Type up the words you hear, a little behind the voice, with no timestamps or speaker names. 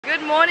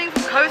Good morning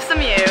from Koh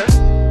Samui.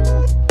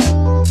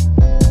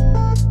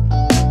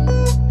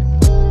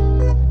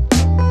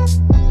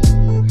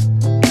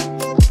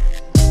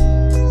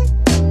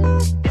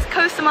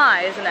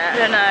 Isn't it? I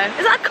don't know.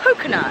 Is that a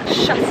coconut?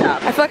 Shut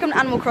up. I feel like I'm in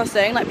Animal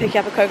Crossing, like picking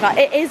up a coconut.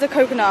 It is a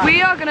coconut.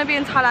 We are gonna be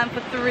in Thailand for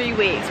 3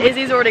 weeks.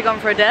 Izzy's already gone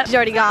for a dip. She's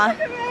already gone.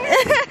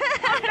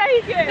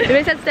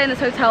 We said to stay in this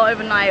hotel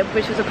overnight,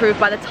 which was approved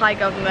by the Thai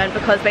government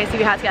because basically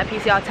we had to get a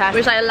PCR test,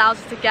 which like allows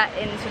us to get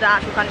into the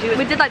actual country.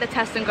 We did like the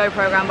test and go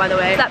program, by the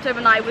way. Slept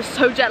overnight, was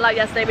so jet lagged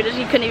yesterday, we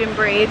literally couldn't even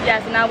breathe.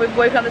 Yeah, so now we've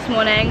woken up this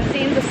morning,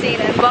 scenes are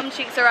scening, bum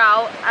cheeks are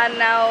out, and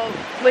now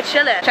we're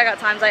chilling. Checkout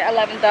time's like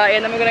 11:30,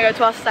 and then we're gonna go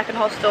to our second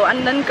hostel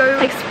and then go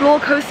explore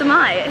Koh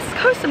Samui. It's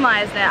Koh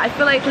Samui, isn't it? I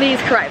feel like, please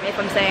correct me if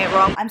I'm saying it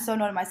wrong. I'm so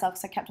annoyed at myself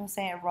because I kept on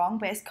saying it wrong,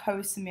 but it's Koh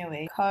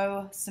Samui.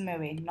 Koh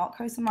Samui, not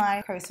Koh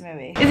Samui, Koh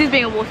Samui. Izzy's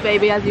being a water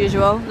baby as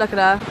usual. Look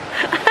at her.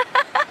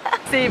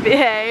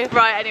 CBA.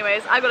 Right,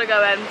 anyways, I gotta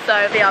go in, so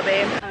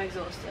BRB. I'm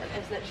exhausted.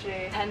 It's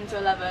literally 10 to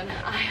 11.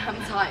 I am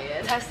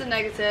tired. Tested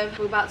negative.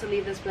 We're about to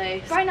leave this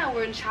place. Right now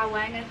we're in Chao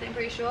Wang, I think, I'm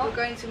pretty sure. We're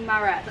going to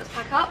Maret. Let's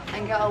pack up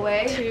and get our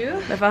way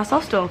to the first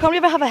hostel. Can't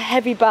believe I have a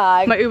heavy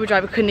bag. My Uber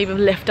driver couldn't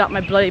even lift up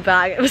my bloody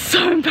bag. It was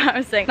so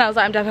embarrassing. And I was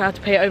like, I'm definitely have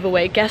to pay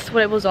overweight. Guess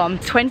what it was on?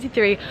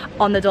 23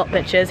 on the dot,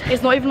 bitches.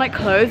 It's not even like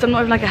clothes. I'm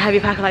not even like a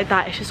heavy packer like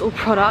that. It's just all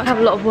products. I have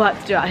a lot of work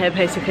to do out here,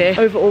 basically.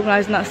 Over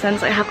organized in that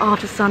sense. I have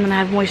after sun and I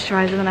have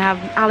moisturizer and I have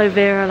aloe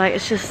vera. Like,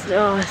 it's just,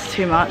 oh, it's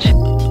too much.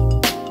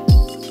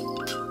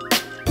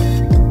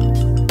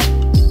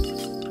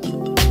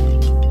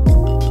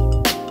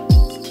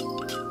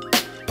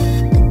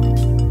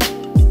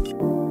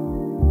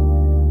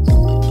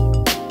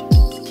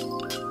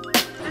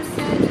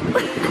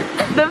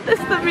 This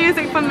is the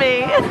music for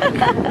me.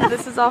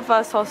 This is our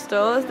first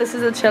hostel. This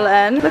is a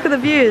chill-in. Look at the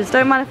views.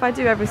 Don't mind if I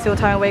do every single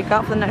time I wake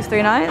up for the next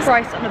 3 nights.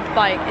 Christ, on a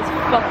bike is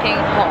fucking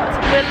hot.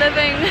 We're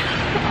living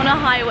on a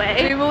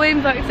highway. We've all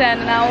been booked in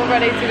and now we're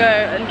ready to go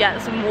and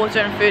get some water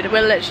and food.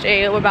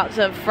 We're about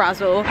to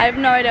frazzle. I have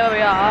no idea where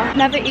we are.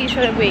 Never eat,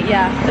 shouldn't we?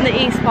 Yeah, in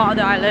the east part of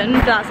the island.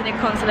 That's any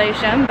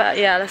consolation. But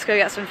yeah, let's go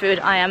get some food.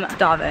 I am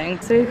starving.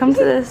 So we come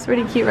to this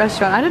really cute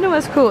restaurant. I don't know what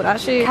it's called.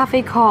 Actually,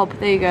 Cafe Cobb.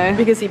 There you go.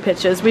 You can see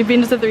pictures. We've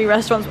been to the 3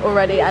 restaurants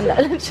already and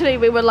literally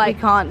we were like,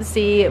 can't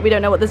see, we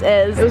don't know what this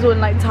is. It was all in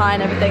like Thai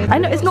and everything. I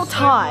know it's not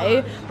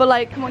Thai, but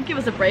like, come on, give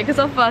us a break. It's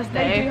our first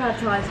day. They do have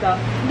Thai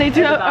stuff. They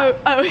do have,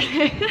 oh,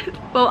 okay.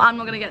 Well, I'm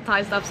not gonna get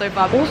Thai stuff so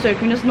far. Also,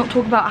 can we just not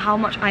talk about how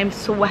much I'm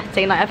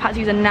sweating? Like, I've had to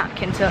use a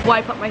napkin to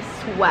wipe up my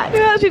sweat.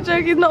 You're actually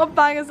joking, it's not a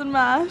bangers and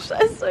mash.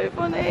 That's so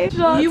funny.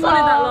 Shut You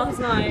wanted that last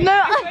night.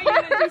 No.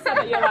 You said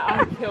that you're like,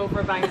 I'd kill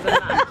for a bangers and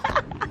mash.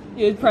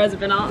 Your prayers have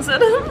been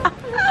answered.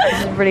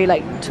 This is really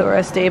like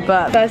touristy,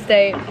 but first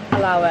date,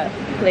 allow it,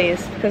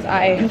 please, because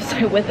I am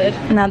so withered.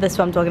 Now this is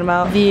what I'm talking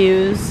about.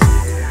 Views.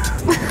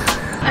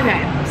 Okay,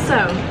 so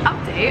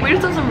update. We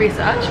just done some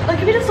research. Like,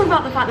 if we just talk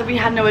about the fact that we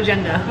had no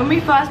agenda. When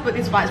we first booked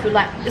these flights, we were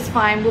like, it's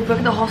fine, we'll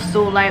book the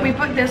hostel. Like, we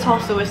booked this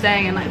hostel we're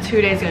staying in like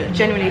 2 days ago,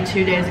 genuinely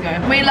 2 days ago.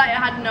 We like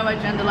had no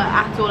agenda, like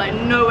at all, like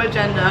no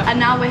agenda. And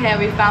now we're here,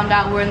 we found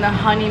out we're in the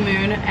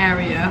honeymoon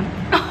area.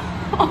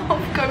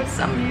 Of Koh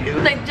Samui.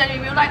 Like,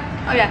 genuinely, we were like,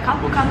 oh yeah,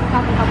 couple.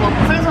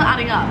 So it's not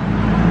adding up.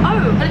 Oh,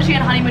 literally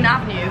in Honeymoon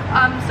Avenue.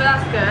 So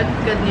that's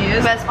good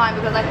news. But it's fine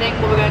because I think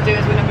what we're gonna do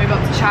is we're gonna move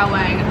up to Chao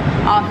Wang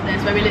after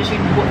this, where we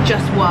literally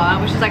just were,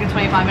 which is like a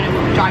 25-minute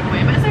drive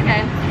away, but it's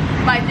okay.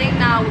 But I think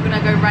now we're gonna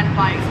go rent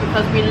bikes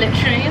because we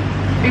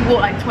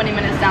walked like 20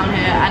 minutes down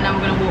here and then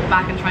we're gonna walk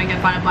back and try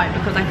and find a bike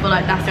because I feel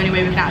like that's the only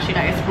way we can actually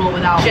like explore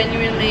without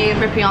genuinely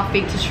ripping our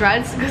feet to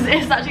shreds because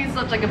it's actually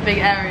such like a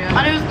big area.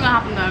 I knew it was gonna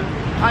happen though.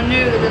 I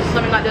knew that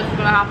something like this was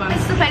gonna happen.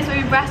 This is the place where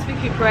we rest, we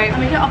recuperate, and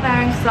we get our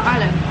bearings to the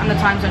island and the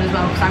time zone as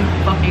well because I'm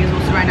fucking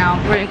exhausted right now.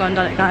 We've already gone and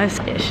done it, guys.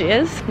 Here she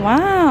is.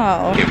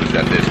 Wow. It was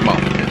at this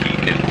moment that he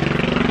knew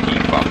he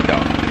fucked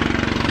up.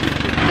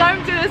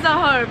 Don't do this at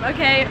home,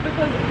 okay?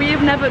 Because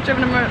we've never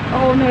driven a motor.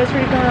 Oh no, it's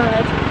really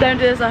bad. Don't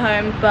do this at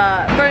home,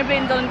 but for it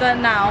being done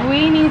now,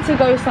 we need to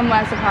go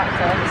somewhere to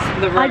practice.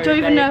 I don't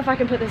even know if I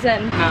can put this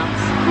in.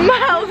 Mouse.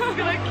 Mouse is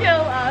gonna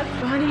kill us.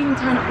 Why do you even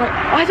turn up like,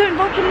 I don't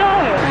fucking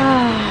know.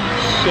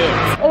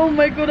 Shit. Oh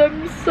my god,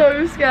 I'm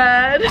so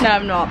scared. No,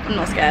 I'm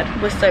not scared.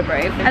 We're so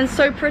brave. And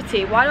so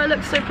pretty. Why do I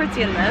look so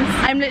pretty in this?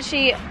 I'm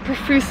literally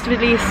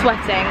profusely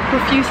sweating.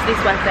 Profusely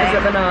sweating. Is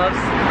it the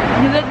nerves?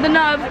 The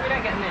nerves. We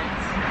don't get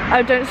nits.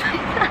 Oh, don't say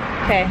that.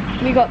 Okay,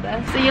 we got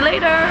this. See you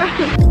later.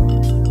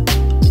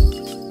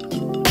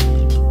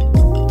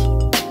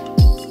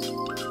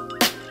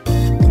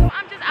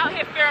 I'm just out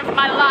here fearing for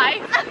my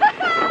life.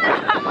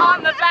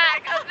 On the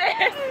back of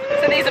this.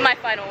 So these are my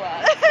final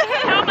words.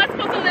 How am I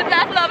supposed to live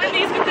that love in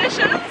these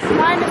conditions?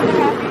 Mine is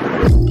happy.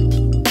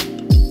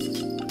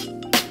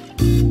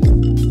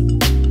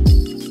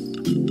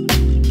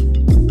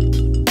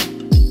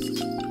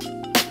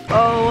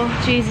 Oh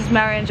Jesus,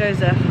 Mary and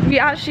Joseph. We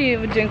actually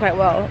were doing quite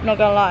well, not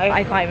gonna lie.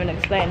 I can't even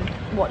explain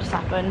what just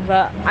happened,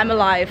 but I'm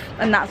alive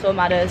and that's what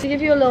matters. To give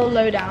you a little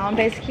lowdown,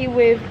 basically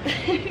we've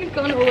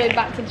gone all the way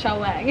back to Chow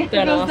Wang. As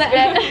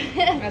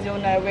you all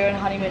know, we're in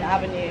Honeymoon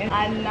Avenue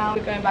and now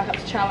we're going back up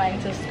to Chow Wang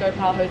to scope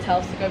our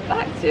hotels to go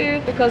back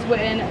to because we're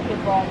in the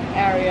wrong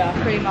area,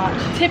 pretty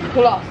much.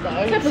 Typical us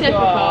though.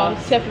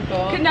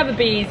 Typical. Could never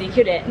be easy,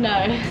 could it?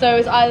 No. So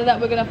it's either that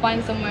we're gonna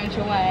find somewhere in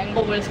Chow Wang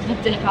or we're just gonna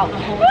dip out the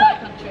whole entire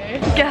country.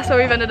 Guess where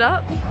we've ended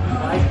up?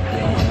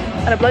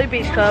 At a bloody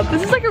beach club.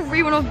 This is like a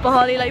rerun of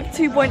Bali, like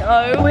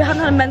 2.0. We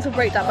haven't had a mental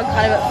breakdown, but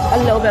kind of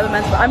a little bit of a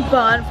mental. I'm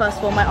burnt, first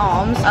of all, my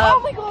arms.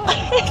 Oh my god!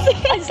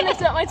 I just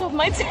lifted up my top of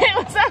my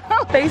tails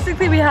out.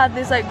 Basically, we had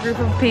this like group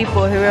of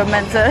people who were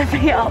meant to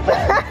be up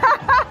there.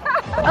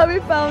 And we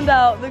found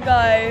out the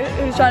guy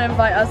who's trying to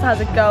invite us has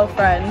a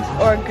girlfriend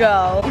or a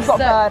girl. He's got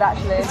a bird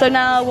actually. So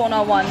now we're on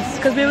our ones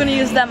because we were going to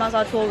use them as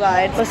our tour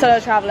guide for solo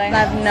traveling. And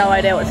I have no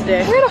idea what to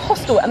do. We're in a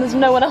hostel and there's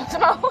no one else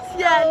in our hostel.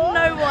 Yeah,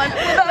 no one.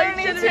 We're the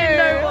only two.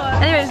 No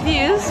one. Anyways,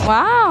 views.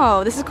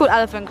 Wow, this is called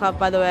Elephant Club,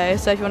 by the way.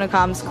 So if you want to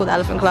come, it's called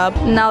Elephant Club.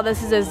 Now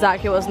this is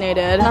exactly what's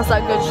needed. That's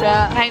that good shit.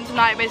 I think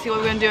tonight, basically, what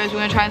we're going to do is we're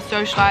going to try and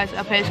socialize at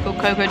a place called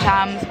Coco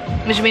Tams,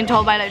 which has been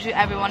told by literally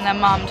everyone and their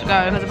mum to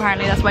go because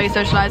apparently that's where you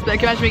socialize. But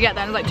can you imagine we get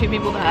there and there's like 2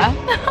 people there?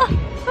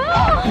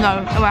 No,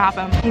 it won't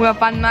happen. We'll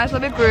find a nice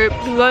little big group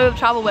to go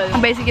travel with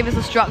and basically give us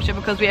a structure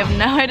because we have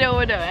no idea what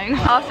we're doing.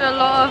 After a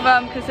lot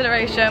of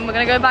consideration, we're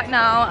gonna go back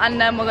now and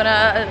then we're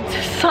gonna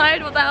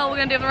decide what the hell we're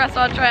gonna do for the rest of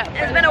our trip.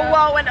 It's been a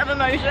whirlwind of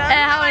emotion.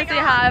 How many do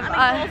you have?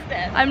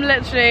 I'm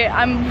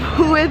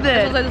with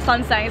it. Also the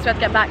sun's setting, so we have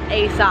to get back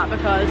ASAP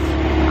because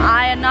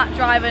I am not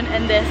driving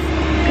in this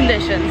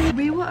conditions.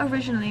 We were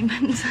originally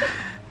meant to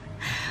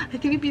I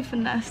think we'd be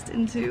finessed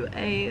into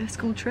a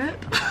school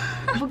trip.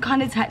 Well,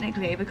 kind of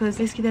technically, because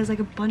basically there's like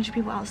a bunch of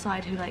people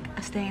outside who like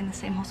are staying in the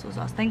same hostel as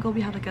us. Thank God we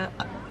have like a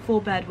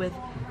 4-bed with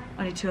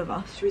only 2 of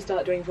us. Should we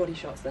start doing body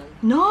shots then?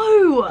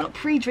 No! Not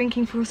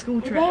pre-drinking for a school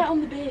trip. We're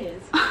on the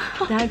beers.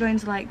 They're going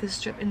to like this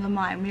strip in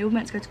Lamai. We were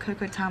meant to go to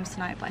Coco Tams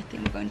tonight, but I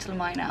think we're going to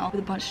Lamai now with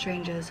a bunch of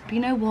strangers. But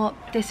you know what?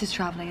 This is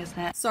traveling, isn't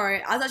it?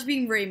 Sorry, I was actually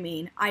being really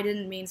mean. I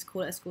didn't mean to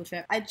call it a school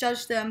trip. I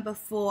judged them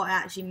before I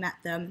actually met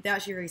them. They're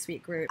actually a really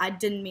sweet group. I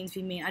didn't mean to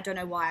be mean. I don't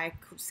know why I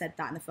said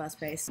that in the first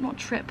place. Not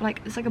trip, like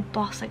it's like a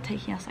bus like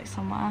taking us like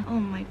somewhere. Oh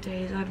my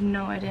days, I have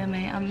no idea,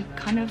 mate. I'm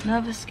kind of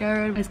nervous,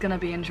 scared. It's gonna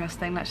be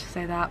interesting, let's just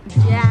say that.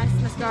 Yes,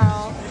 Miss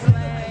Girl.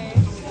 Slay.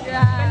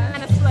 Yeah.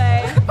 And a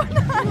sleigh.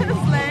 Banana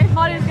sleigh.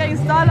 Party's getting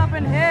started up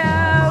in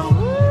here.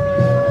 Woo!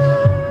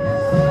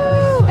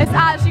 It's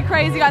actually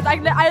crazy, guys. I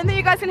don't think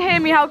you guys can hear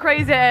me how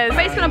crazy it is. We're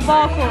basically on a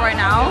bar crawl right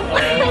now.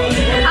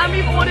 And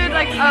we've ordered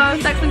like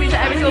Sex and the Beach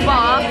at every single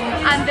bar.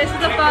 And this is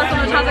the first one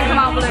which hasn't come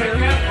out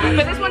blue.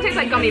 But this one tastes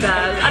like gummy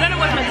bears. I don't know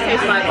what it's meant to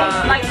taste like,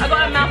 but like I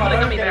got a mouthful of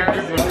gummy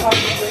bears.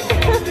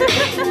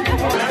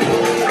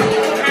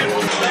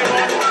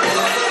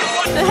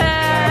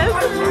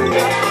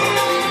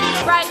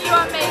 Ren, you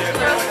are making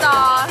your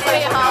star,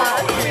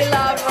 sweetheart. We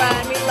love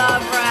Ren, we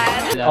love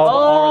Ren.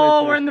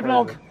 Oh, we're in the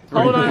vlog.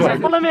 Hold on a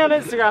second. Follow me on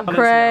Instagram.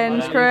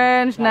 Cringe,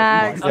 cringe,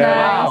 next, next,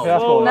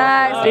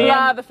 next.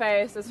 Blur the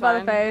face, it's Blur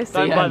fine. the face.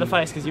 Don't blur the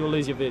face because you will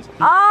lose your views.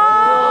 Oh!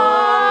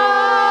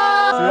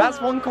 So that's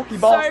one cocky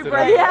bastard. So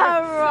brave. Yeah,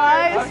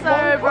 right.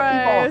 So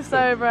brave,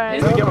 so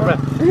brave. Get my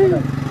breath.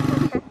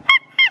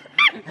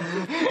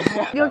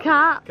 Your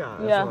cat?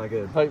 That's Yeah. not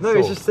good. No,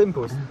 it's just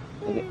simple.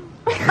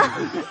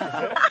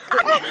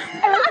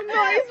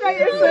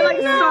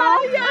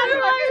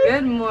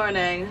 Good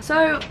morning.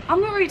 So I'm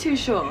not really too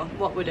sure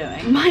what we're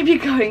doing. Might be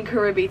going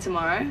Karibi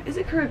tomorrow. Is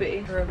it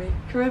Karibi?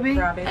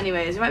 Karibi?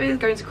 Anyways, we might be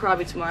going to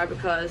Karibi tomorrow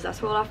because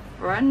that's where all our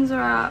friends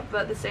are at.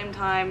 But at the same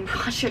time,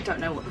 actually I don't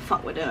know what the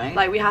fuck we're doing.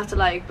 Like we have to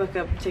like book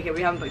a ticket.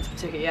 We haven't booked a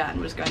ticket yet, and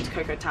we're just going to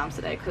Coco Tams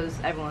today because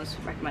everyone's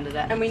recommended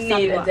it. And we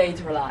need a day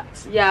to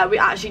relax. Yeah, we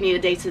actually need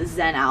a day to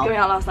zen out. Going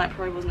out last night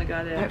probably wasn't a good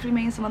idea. Hopefully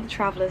meeting some other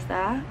travellers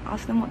there.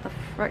 Ask them what the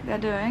frick they're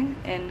doing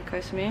in Koh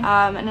Samui.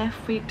 And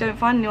if we don't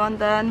find anyone,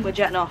 then we're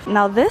jetting off.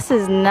 Now this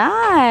is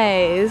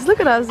nice. Look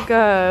at us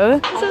go.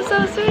 This is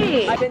so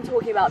sweet. I've been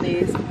talking about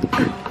these.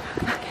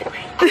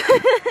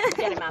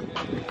 Get it, man.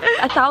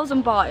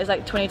 1,000 baht is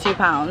like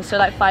 £22, so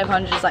like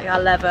 500 is like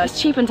 11. It's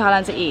cheap in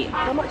Thailand to eat.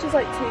 How much is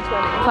like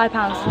 220?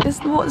 £5. It's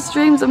what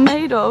streams are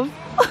made of.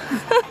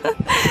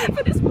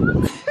 For this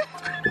one.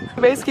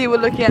 Basically, we're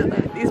looking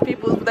at these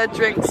people with their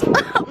drinks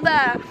up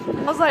there.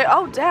 I was like,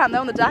 oh damn, they're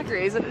on the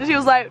daiquiris, and she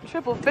was like,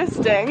 triple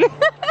fisting.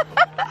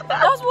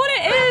 That's what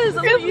it is.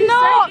 That's It's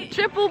not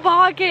triple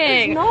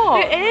barking. It's not.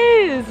 It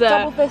is.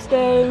 Double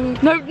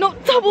fisting. No,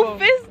 not double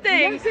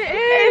fisting. Yes, it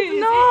is. It's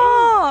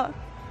not.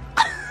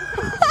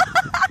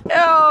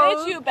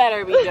 Bitch, you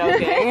better be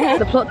joking.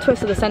 The plot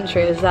twist of the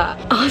century is that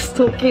us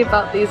talking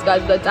about these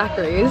guys with their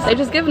daiquiris, they've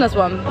just given us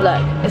one.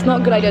 Look, it's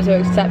not a good idea to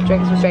accept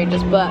drinks from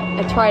strangers, but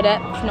I tried it.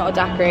 It's not a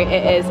daiquiri,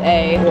 it is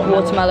a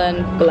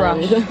watermelon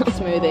crush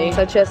smoothie.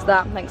 So cheers to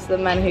that. Thanks to the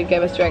men who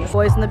gave us drinks.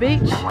 Boys on the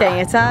beach,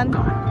 getting a tan.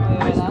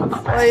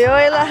 Oi,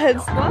 oi,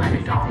 lads. What?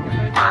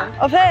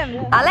 picture. Of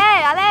him? Ale,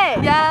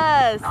 Ale!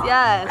 Yes,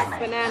 yes.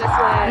 Banana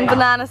sleigh.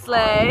 Banana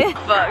sleigh.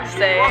 Fuck's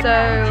sake. So,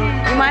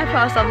 we might have put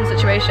ourselves in a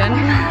situation,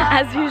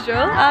 as usual.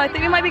 I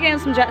think we might be getting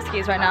some jet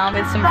skis right now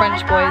with some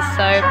French boys,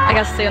 so I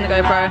guess see you on the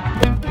GoPro.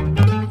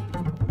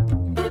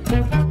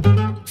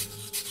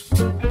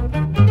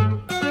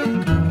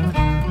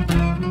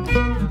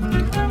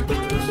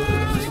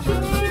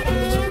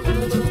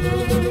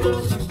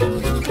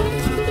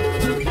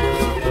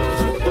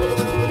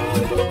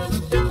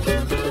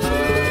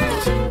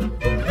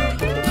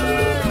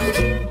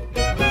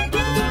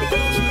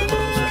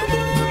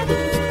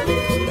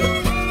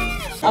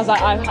 I was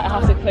like, I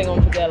have to cling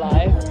on for dear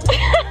life.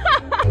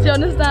 Do you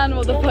understand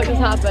what the fuck has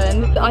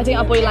happened? I think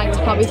our body language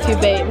can't be too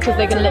big because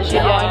they can literally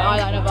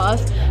eyeliner of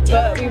us.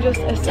 But we've just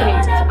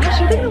escaped.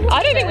 Actually,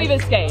 I don't think we've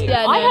escaped.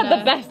 Yeah, I had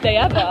the best day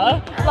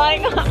ever.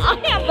 Like, I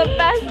had the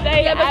best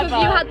day ever. Yeah,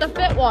 because you had the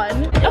fit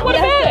one. What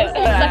a fit.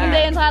 Second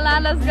day in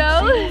Thailand, let's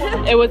go.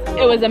 It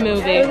was a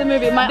movie. It was a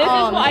movie. My This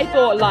arms. is what I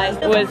thought life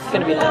was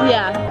gonna be like.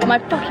 Yeah, my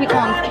fucking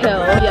arms kill.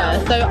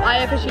 Yeah, so I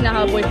officially now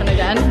have a boyfriend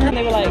again. And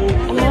they were like,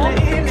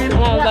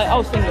 and I was like,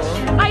 oh,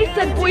 single. I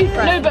said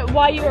boyfriend. No, but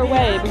why you were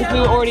away? Because we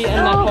were already in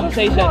that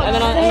conversation. And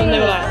then they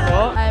were like,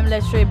 what? I'm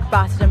literally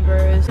battered and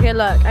bruised. Okay,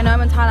 look, I know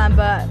I'm in Thailand,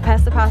 but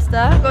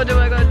pasta. Gotta do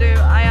what I gotta do.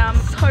 I am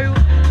so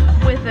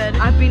withered.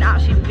 I've been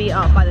actually beat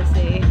up by the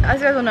sea. As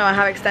you guys all know, I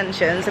have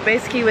extensions. So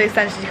basically with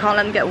extensions, you can't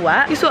let them get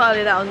wet. You saw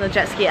earlier that I was on a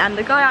jet ski and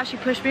the guy actually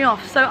pushed me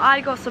off. So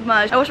I got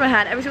submerged. I washed my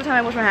hair. Every single time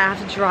I wash my hair, I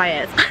have to dry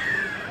it.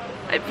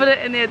 I put it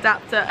in the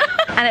adapter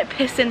and it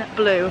pissing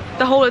blew.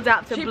 The whole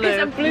adapter blew. She pissed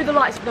and blew the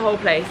lights for the whole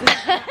place.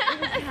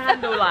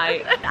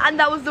 Candlelight. And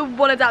that was the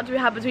one adapter we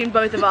had between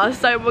both of us.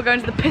 So we're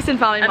going to the Pissin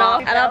family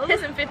mart. And our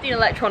Pissin 15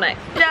 electronics.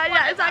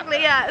 Yeah,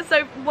 exactly, yeah.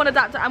 So one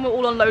adapter and we're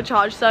all on low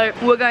charge. So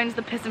we're going to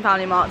the Pissin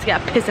family mart to get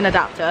a Pissin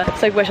adapter.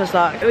 So wish us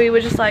luck. We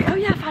were just like, oh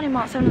yeah, family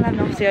mart, 7-Eleven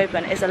obviously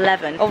open. It's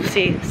 11.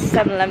 Obviously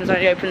 7-Eleven's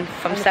only open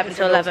from 7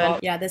 to 11.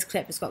 Yeah, this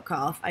clip just got cut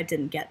off. I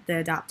didn't get the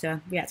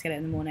adapter. We had to get it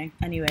in the morning.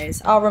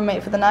 Anyways, our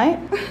roommate for the night.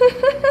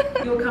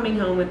 You're coming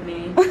home with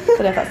me.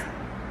 So if that's,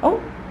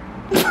 oh.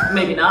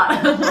 Maybe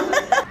not.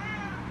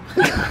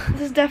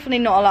 This is definitely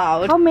not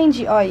allowed. How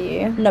mangy are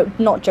you? No,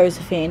 not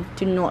Josephine.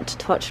 Do not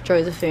touch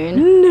Josephine.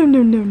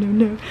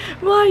 No.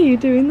 Why are you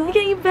doing that? You're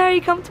getting very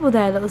comfortable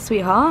there, little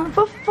sweetheart.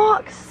 For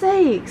fuck's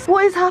sakes.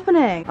 What is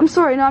happening? I'm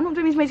sorry, no, I'm not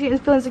doing this to make you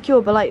feel insecure,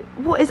 but like,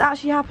 what is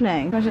actually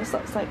happening? I just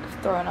like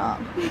throwing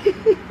up.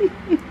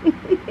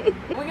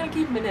 We're gonna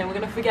keep him in here. We're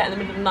gonna forget in the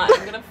middle of the night.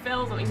 I'm gonna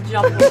feel something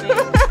jump on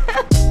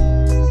me.